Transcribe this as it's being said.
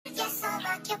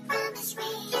rock your promise ring.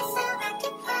 Yes, I'll rock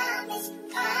your promise,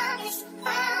 promise,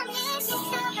 promise. Yes,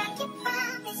 I'll rock your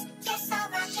promise. Yes, I'll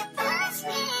rock your promise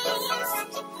ring. Yes, I'll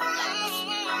rock your promise,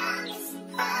 promise,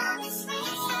 promise ring.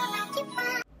 Yes, I'll rock your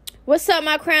promise. What's up,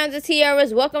 my crowns and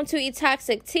tiaras? Welcome to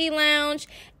E-Toxic Tea Lounge.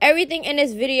 Everything in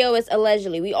this video is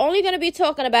allegedly. We only going to be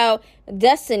talking about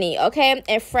Destiny, okay,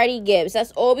 and Freddie Gibbs.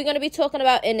 That's all we're going to be talking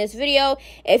about in this video.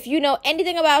 If you know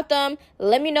anything about them,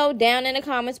 let me know down in the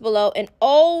comments below. And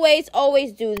always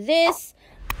do this.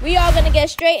 We are going to get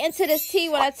straight into this tea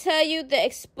when I tell you the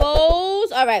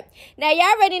expose. All right. Now,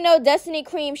 y'all already know Destiny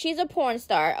Cream. She's a porn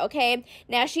star, okay?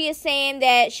 Now, she is saying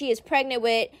that she is pregnant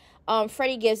with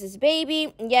Freddie Gibbs'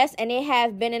 baby. Yes, and they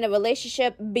have been in a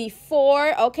relationship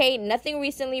before, okay? Nothing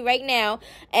recently right now.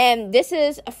 And this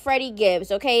is Freddie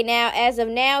Gibbs, okay? Now, as of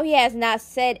now, he has not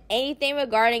said anything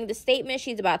regarding the statement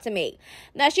she's about to make.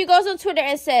 Now, she goes on Twitter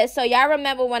and says, so y'all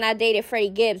remember when I dated Freddie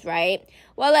Gibbs, right?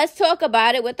 Well, let's talk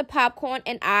about it with the popcorn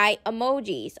and eye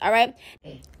emojis, all right?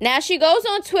 Now, she goes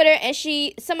on Twitter and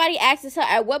somebody asks her,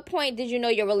 at what point did you know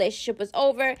your relationship was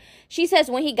over? She says,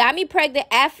 when he got me pregnant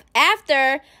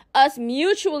after us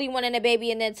mutually wanting a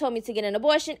baby and then told me to get an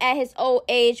abortion at his old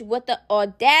age with the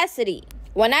audacity.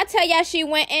 When I tell y'all she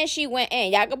went in, she went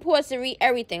in. Y'all can pause to read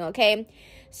everything, okay?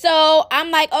 So I'm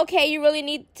like, okay, you really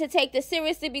need to take this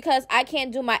seriously because I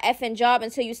can't do my effing job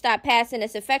until you stop passing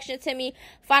this affection to me.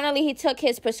 Finally, he took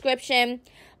his prescription.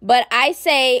 But I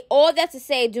say, all that to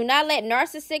say, do not let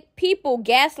narcissistic people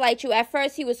gaslight you. At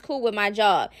first, he was cool with my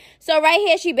job. So right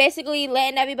here, she basically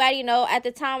letting everybody know at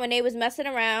the time when they was messing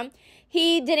around,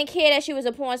 he didn't care that she was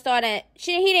a porn star. He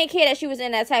didn't care that she was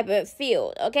in that type of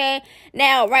field, okay?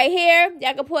 Now, right here,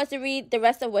 y'all can pause to read the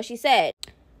rest of what she said.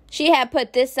 She had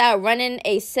put this out, running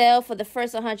a sale for the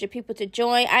first 100 people to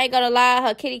join. I ain't gonna lie,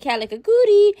 her kitty cat like a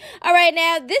goodie. All right,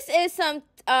 now, this is some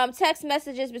text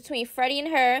messages between Freddie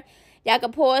and her. Y'all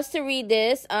can pause to read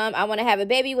this. I want to have a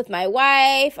baby with my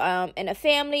wife and a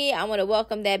family. I want to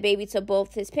welcome that baby to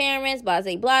both his parents,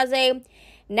 blase, blase.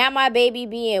 Not my baby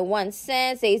being 1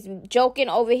 cent. They's joking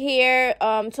over here.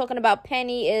 Talking about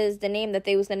Penny is the name that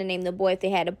they was going to name the boy if they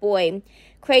had a boy.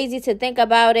 Crazy to think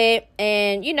about it.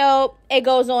 And, you know, it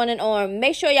goes on and on.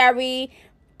 Make sure y'all read.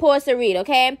 Pause to read,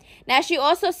 okay? Now, she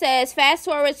also says, fast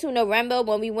forward to November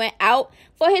when we went out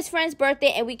for his friend's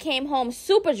birthday and we came home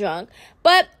super drunk.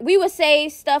 But we would say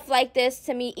stuff like this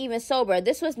to me even sober.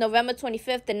 This was November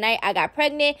 25th, the night I got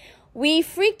pregnant. We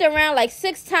freaked around like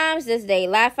 6 times this day.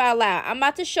 Laugh out loud. I'm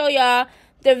about to show y'all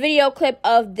the video clip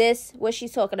of this, what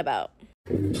she's talking about.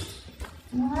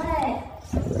 What?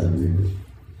 I love you.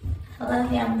 I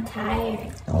love you. I'm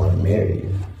tired. I want to marry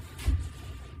you.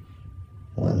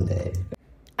 One day.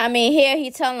 I mean, here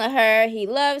he telling her he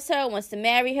loves her, wants to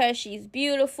marry her. She's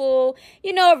beautiful.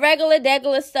 You know,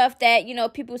 regular stuff that, you know,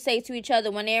 people say to each other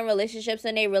when they're in relationships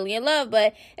and they really in love.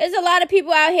 But there's a lot of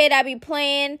people out here that be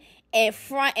playing in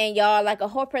front and y'all like a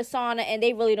whole persona and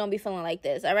they really don't be feeling like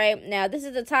this, all right? Now, this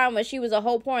is the time when she was a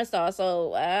whole porn star,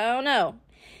 so I don't know.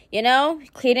 You know,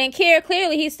 he didn't care.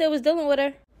 Clearly, he still was dealing with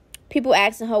her. People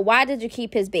asking her, why did you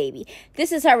keep his baby?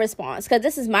 This is her response, because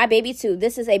this is my baby too.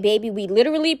 This is a baby we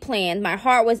literally planned. My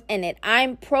heart was in it.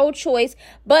 I'm pro-choice,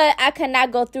 but I could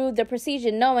not go through the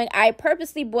procedure knowing I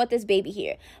purposely brought this baby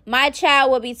here. My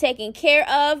child will be taken care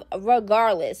of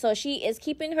regardless. So she is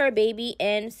keeping her baby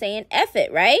and saying F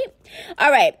it, right? All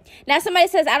right. Now somebody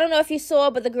says, I don't know if you saw,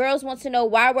 but the girls want to know,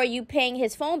 why were you paying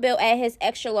his phone bill at his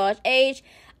extra large age?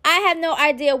 I have no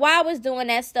idea why I was doing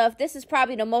that stuff. This is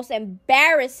probably the most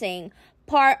embarrassing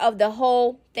part of the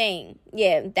whole thing.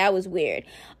 Yeah, that was weird.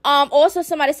 Also,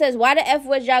 somebody says, why the F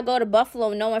would y'all go to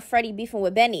Buffalo knowing Freddie beefing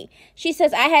with Benny? She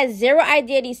says, I had zero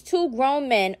idea these 2 grown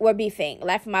men were beefing.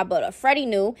 Laughing my butt off. Freddie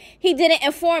knew. He didn't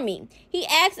inform me. He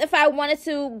asked if I wanted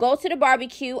to go to the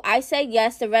barbecue. I said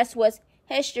yes. The rest was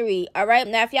history. All right.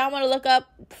 Now, if y'all want to look up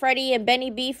Freddie and Benny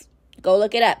beef, go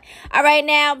look it up. All right,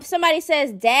 now, somebody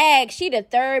says, dag, she the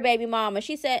 3rd baby mama.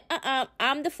 She said,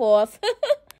 I'm the 4th.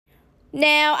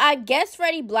 Now, I guess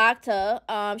Freddie blocked her.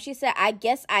 She said, I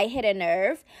guess I hit a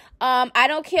nerve. I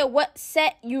don't care what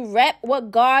set you rep,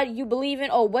 what God you believe in,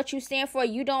 or what you stand for.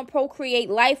 You don't procreate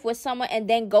life with someone and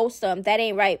then ghost them. That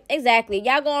ain't right. Exactly.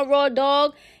 Y'all going raw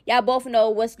dog. Y'all both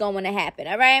know what's going to happen,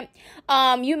 all right?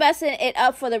 You messing it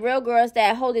up for the real girls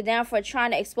that hold it down for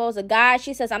trying to expose a guy.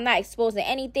 She says, I'm not exposing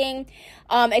anything.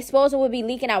 Exposing would be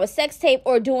leaking our sex tape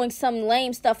or doing some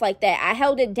lame stuff like that. I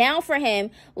held it down for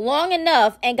him long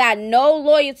enough and got no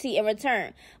loyalty in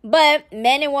return. But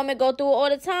men and women go through it all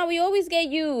the time. We always get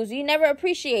used. You never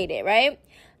appreciate it, right?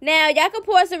 Now, y'all can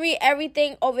pause to read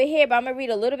everything over here, but I'm going to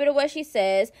read a little bit of what she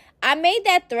says. I made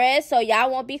that thread so y'all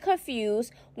won't be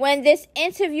confused when this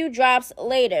interview drops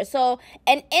later. So,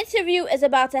 an interview is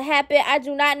about to happen. I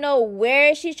do not know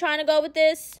where she's trying to go with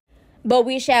this, but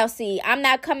we shall see. I'm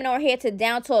not coming on here to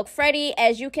down talk Freddie.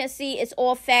 As you can see, it's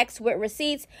all facts with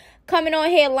receipts. Coming on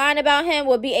here lying about him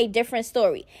will be a different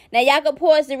story. Now, y'all can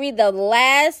pause to read the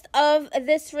last of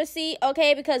this receipt,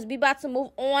 okay? Because we about to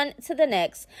move on to the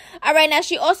next. All right, now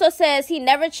she also says he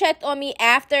never checked on me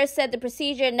after, said the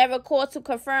procedure, never called to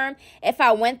confirm if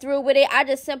I went through with it. I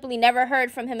just simply never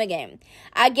heard from him again.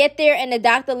 I get there and the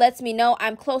doctor lets me know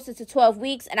I'm closer to 12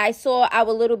 weeks and I saw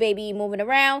our little baby moving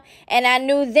around and I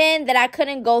knew then that I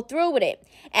couldn't go through with it.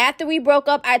 After we broke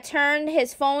up, I turned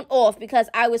his phone off because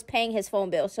I was paying his phone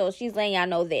bill. So she's letting y'all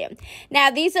know there. Now,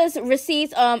 these are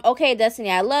receipts. Okay,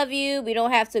 Destiny, I love you. We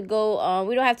don't have to go,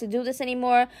 we don't have to do this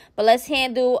anymore. But let's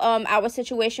handle our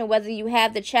situation, whether you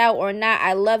have the child or not.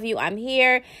 I love you. I'm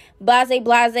here. Blase,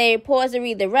 blase. Pause to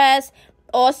read the rest.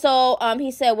 Also, he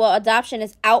said, well, adoption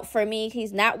is out for me.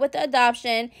 He's not with the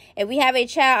adoption. If we have a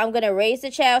child, I'm going to raise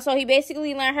the child. So he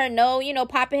basically let her know, you know,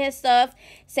 popping his stuff,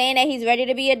 saying that he's ready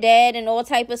to be a dad and all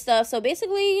type of stuff. So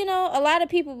basically, you know, a lot of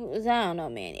people, I don't know,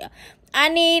 man. Yeah. I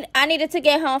needed to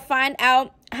get home, find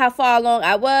out how far along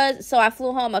I was. So I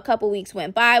flew home. A couple weeks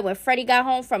went by. When Freddie got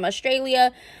home from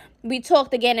Australia, we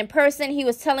talked again in person. He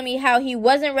was telling me how he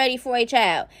wasn't ready for a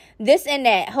child. This and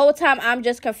that. Whole time I'm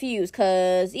just confused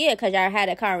because y'all had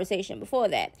a conversation before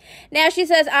that. Now she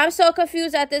says, I'm so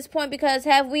confused at this point because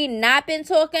have we not been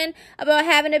talking about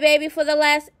having a baby for the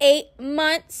last 8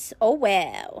 months? Oh,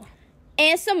 well.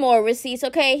 And some more receipts,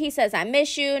 okay? He says, I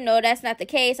miss you. No, that's not the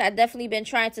case. I've definitely been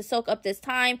trying to soak up this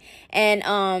time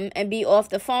and be off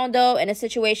the phone, though. And the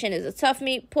situation is a tough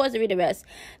meet. Pause to read the rest.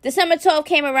 December 12th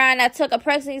came around. I took a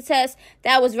pregnancy test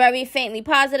that was very faintly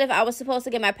positive. I was supposed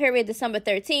to get my period December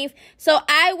 13th. So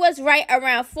I was right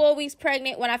around 4 weeks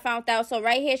pregnant when I found out. So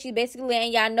right here, she's basically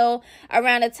letting y'all know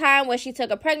around the time when she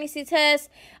took a pregnancy test.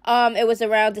 It was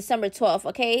around December 12th,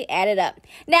 okay? Add it up.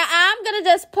 Now, I'm going to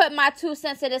just put my 2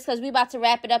 cents to this because we about to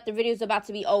wrap it up. The video's about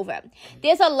to be over.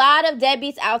 There's a lot of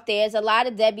deadbeats out there. There's a lot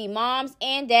of deadbeat moms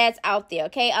and dads out there,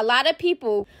 okay? A lot of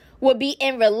people will be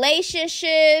in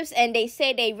relationships and they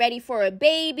say they ready for a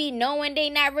baby knowing they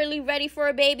not really ready for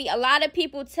a baby. A lot of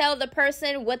people tell the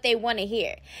person what they want to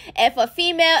hear.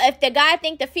 If the guy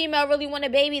think the female really want a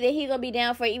baby, then he gonna be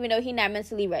down for it even though he not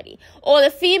mentally ready. Or the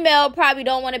female probably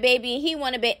don't want a baby and he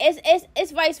want a baby.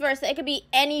 It's vice versa. It could be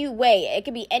any way. It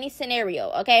could be any scenario,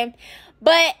 okay?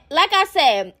 But like I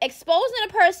said, exposing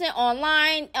a person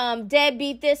online,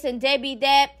 deadbeat this and deadbeat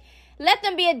that, let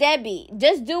them be a deadbeat.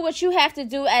 Just do what you have to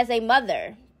do as a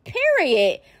mother.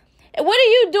 Period. What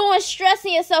are you doing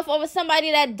stressing yourself over somebody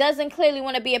that doesn't clearly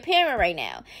want to be a parent right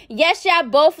now? Yes, y'all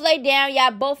both laid down. Y'all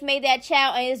both made that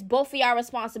child, and it's both of y'all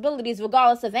responsibilities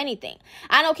regardless of anything.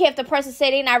 I don't care if the person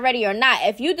say they're not ready or not.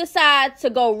 If you decide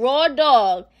to go raw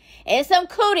dog and some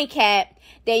cootie cat,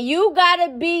 then you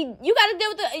gotta deal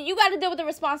with the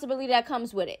responsibility that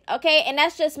comes with it. Okay? And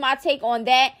that's just my take on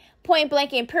that. Point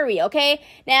blank and period, okay?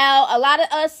 Now, a lot of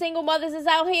us single mothers is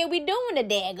out here, we doing the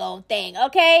daggone thing,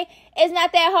 okay? It's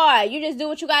not that hard. You just do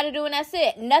what you got to do and that's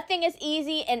it. Nothing is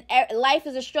easy and life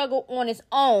is a struggle on its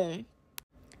own.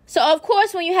 So, of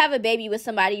course, when you have a baby with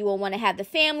somebody, you will want to have the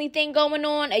family thing going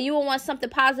on and you will want something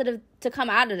positive to come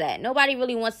out of that. Nobody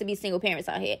really wants to be single parents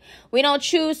out here. We don't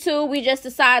choose to. We just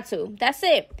decide to. That's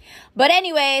it. But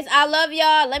anyways, I love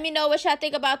y'all. Let me know what y'all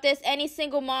think about this. Any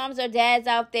single moms or dads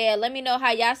out there, let me know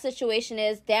how y'all situation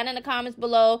is down in the comments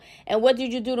below. And what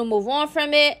did you do to move on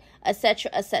from it,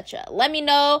 etc., etc. Let me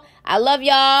know. I love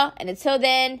y'all. And until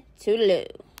then, toodaloo.